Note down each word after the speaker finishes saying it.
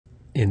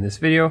In this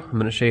video, I'm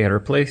going to show you how to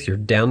replace your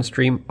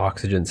downstream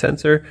oxygen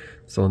sensor.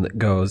 It's the one that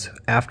goes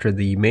after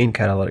the main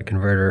catalytic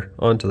converter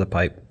onto the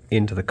pipe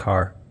into the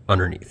car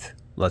underneath.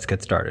 Let's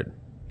get started.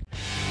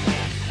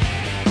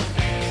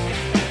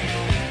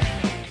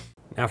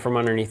 Now from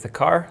underneath the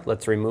car,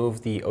 let's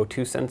remove the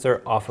O2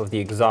 sensor off of the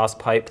exhaust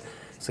pipe.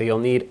 So you'll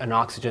need an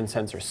oxygen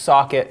sensor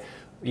socket.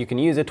 You can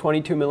use a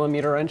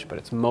 22mm wrench, but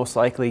it's most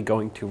likely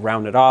going to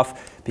round it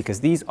off because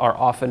these are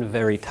often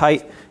very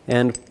tight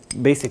and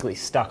basically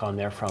stuck on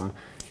there from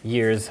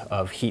years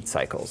of heat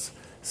cycles.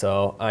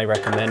 So I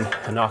recommend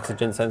an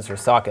oxygen sensor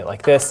socket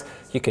like this.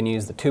 You can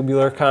use the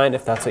tubular kind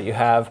if that's what you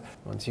have.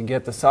 Once you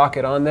get the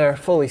socket on there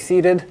fully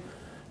seated,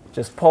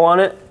 just pull on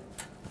it.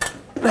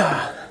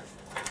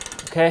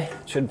 Okay,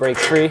 it should break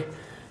free.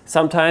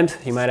 Sometimes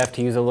you might have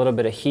to use a little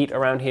bit of heat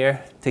around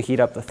here to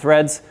heat up the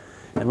threads.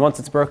 And once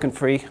it's broken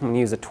free, I'm going to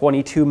use a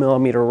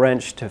 22mm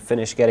wrench to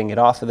finish getting it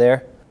off of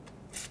there.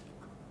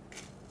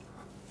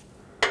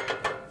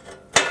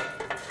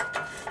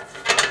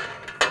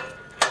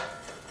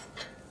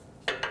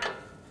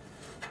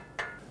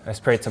 I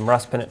sprayed some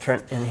rust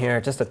penetrant in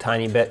here, just a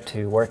tiny bit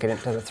to work it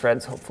into the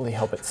threads, hopefully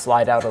help it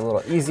slide out a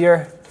little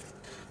easier.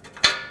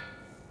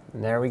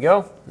 And there we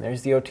go.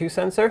 There's the O2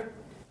 sensor.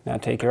 Now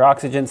take your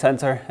oxygen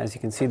sensor. As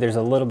you can see, there's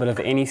a little bit of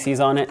anti-seize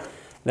on it.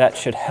 That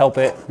should help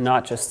it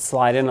not just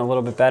slide in a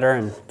little bit better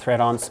and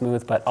thread on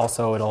smooth, but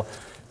also it'll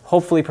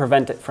hopefully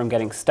prevent it from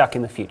getting stuck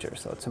in the future.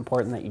 So it's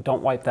important that you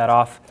don't wipe that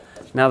off.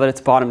 Now that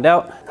it's bottomed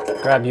out,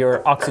 grab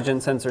your oxygen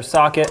sensor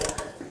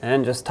socket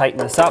and just tighten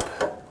this up.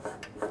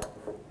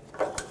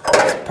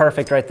 It's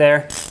perfect right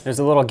there. There's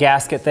a little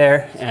gasket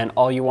there, and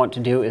all you want to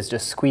do is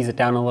just squeeze it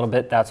down a little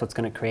bit. That's what's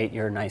going to create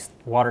your nice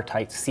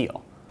watertight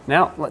seal.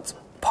 Now let's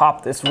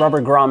pop this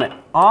rubber grommet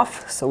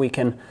off so we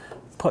can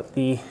put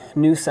the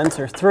new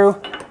sensor through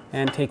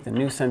and take the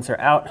new sensor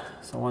out.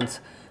 So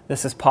once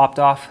this is popped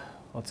off,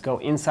 let's go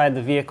inside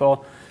the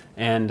vehicle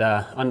and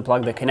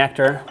unplug the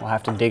connector. We'll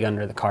have to dig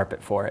under the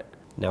carpet for it.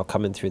 Now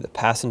coming through the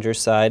passenger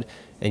side,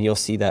 and you'll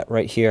see that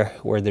right here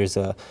where there's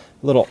a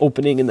little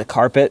opening in the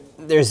carpet,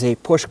 there's a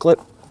push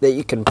clip that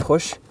you can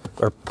push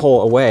or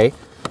pull away.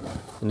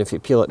 And if you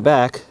peel it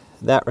back,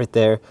 that right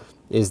there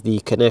is the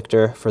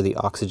connector for the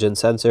oxygen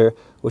sensor,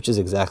 which is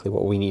exactly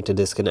what we need to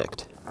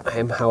disconnect. I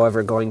am,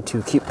 however, going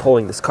to keep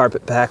pulling this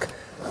carpet back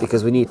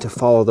because we need to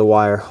follow the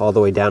wire all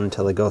the way down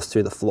until it goes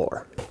through the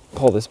floor.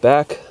 Pull this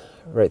back.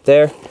 Right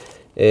there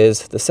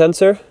is the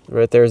sensor.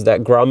 Right there is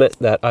that grommet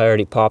that I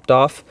already popped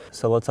off.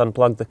 So let's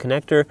unplug the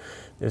connector.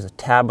 There's a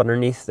tab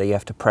underneath that you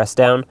have to press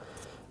down.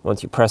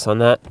 Once you press on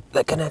that,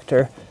 the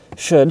connector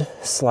should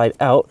slide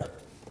out.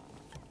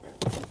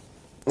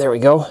 There we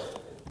go.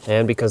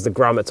 And because the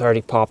grommet's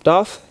already popped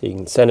off, you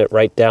can send it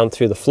right down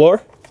through the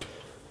floor.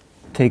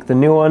 Take the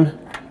new one,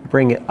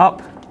 bring it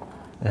up,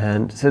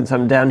 and since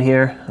I'm down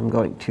here, I'm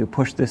going to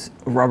push this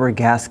rubber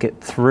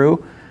gasket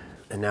through.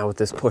 And now with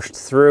this pushed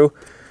through,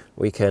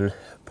 we can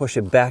push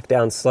it back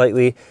down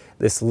slightly.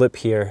 This lip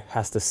here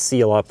has to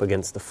seal up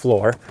against the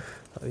floor.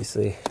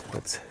 Obviously,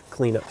 let's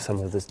clean up some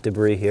of this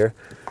debris here.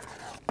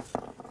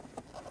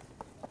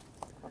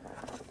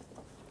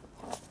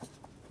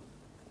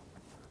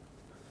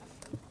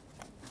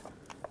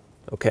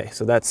 Okay,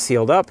 so that's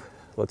sealed up.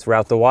 Let's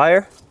route the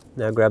wire.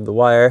 Now grab the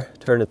wire,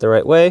 turn it the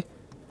right way,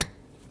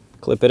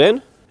 clip it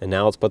in, and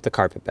now let's put the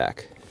carpet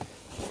back.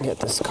 Get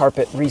this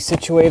carpet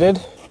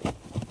resituated,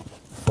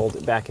 fold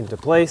it back into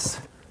place.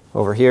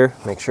 Over here,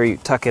 make sure you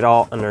tuck it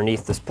all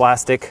underneath this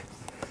plastic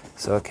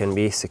so it can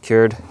be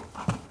secured.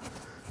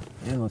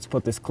 And let's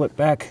put this clip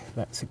back.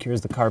 That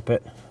secures the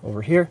carpet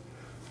over here.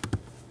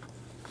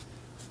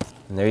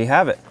 And there you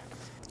have it.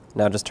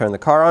 Now just turn the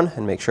car on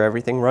and make sure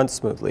everything runs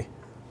smoothly.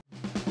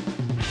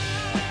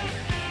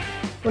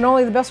 When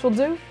only the best will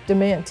do,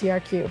 demand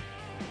TRQ.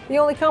 The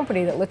only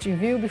company that lets you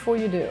view before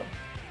you do.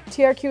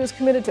 TRQ is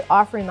committed to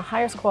offering the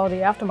highest quality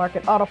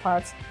aftermarket auto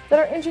parts that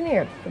are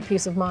engineered for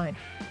peace of mind.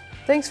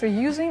 Thanks for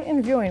using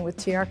and viewing with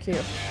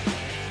TRQ.